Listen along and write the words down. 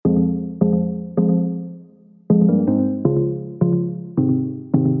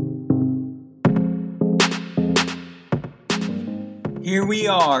Here we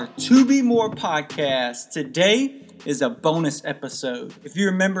are, To Be More Podcast. Today is a bonus episode. If you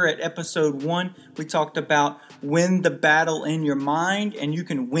remember at episode 1, we talked about win the battle in your mind and you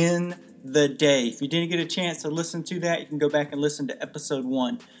can win the day. If you didn't get a chance to listen to that, you can go back and listen to episode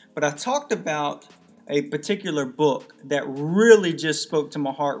 1. But I talked about a particular book that really just spoke to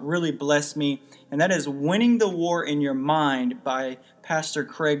my heart, really blessed me, and that is Winning the War in Your Mind by Pastor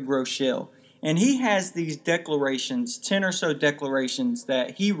Craig Groeschel. And he has these declarations, 10 or so declarations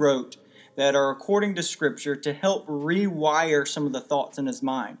that he wrote that are according to Scripture to help rewire some of the thoughts in his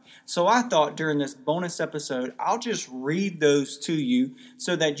mind. So I thought during this bonus episode, I'll just read those to you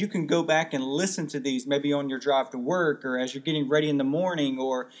so that you can go back and listen to these, maybe on your drive to work or as you're getting ready in the morning,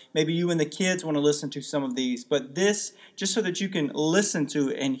 or maybe you and the kids want to listen to some of these. But this, just so that you can listen to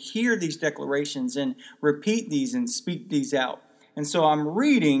and hear these declarations and repeat these and speak these out. And so I'm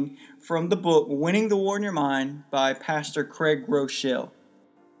reading from the book Winning the War in Your Mind by Pastor Craig Groeschel.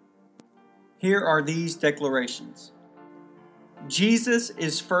 Here are these declarations. Jesus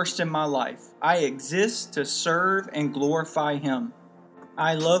is first in my life. I exist to serve and glorify Him.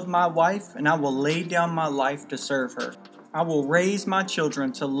 I love my wife and I will lay down my life to serve her. I will raise my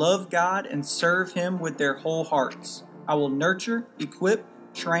children to love God and serve Him with their whole hearts. I will nurture, equip,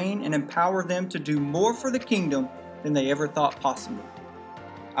 train, and empower them to do more for the kingdom than they ever thought possible.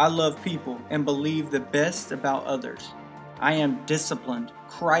 I love people and believe the best about others. I am disciplined.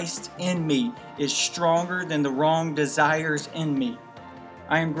 Christ in me is stronger than the wrong desires in me.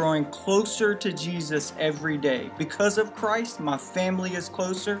 I am growing closer to Jesus every day. Because of Christ, my family is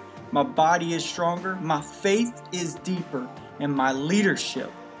closer, my body is stronger, my faith is deeper, and my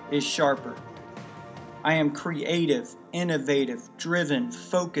leadership is sharper. I am creative, innovative, driven,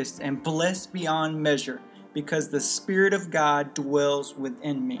 focused, and blessed beyond measure because the Spirit of God dwells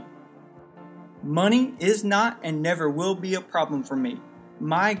within me. Money is not and never will be a problem for me.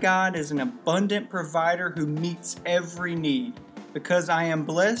 My God is an abundant provider who meets every need. Because I am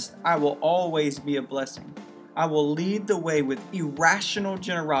blessed, I will always be a blessing. I will lead the way with irrational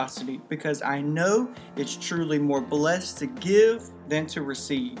generosity because I know it's truly more blessed to give than to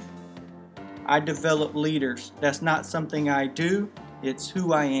receive. I develop leaders. That's not something I do, it's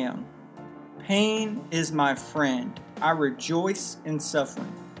who I am. Pain is my friend. I rejoice in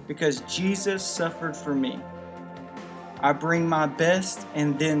suffering because Jesus suffered for me. I bring my best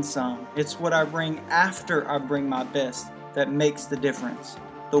and then some. It's what I bring after I bring my best that makes the difference.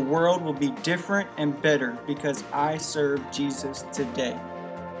 The world will be different and better because I serve Jesus today.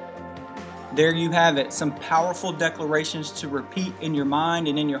 There you have it, some powerful declarations to repeat in your mind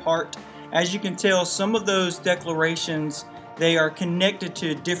and in your heart. As you can tell, some of those declarations, they are connected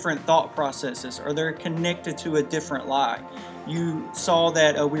to different thought processes, or they're connected to a different lie. You saw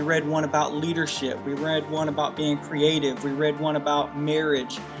that we read one about leadership. We read one about being creative. We read one about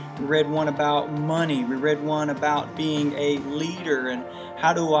marriage. We read one about money. We read one about being a leader and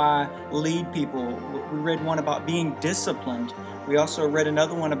how do I lead people. We read one about being disciplined. We also read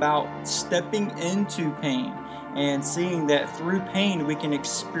another one about stepping into pain and seeing that through pain we can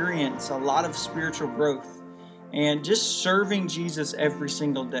experience a lot of spiritual growth. And just serving Jesus every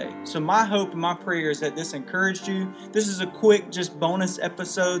single day. So my hope and my prayer is that this encouraged you. This is a quick, just bonus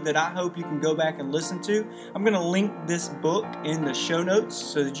episode that I hope you can go back and listen to. I'm going to link this book in the show notes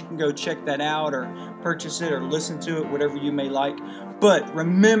so that you can go check that out or purchase it or listen to it, whatever you may like. But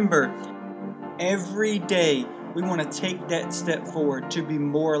remember, every day we want to take that step forward to be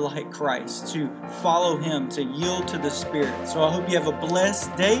more like Christ, to follow Him, to yield to the Spirit. So I hope you have a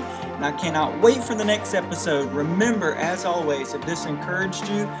blessed day, and I cannot wait for the next episode. Remember, as always, if this encouraged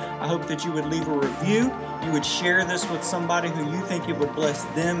you, I hope that you would leave a review. You would share this with somebody who you think it would bless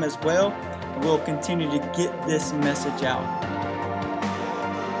them as well. And we'll continue to get this message out.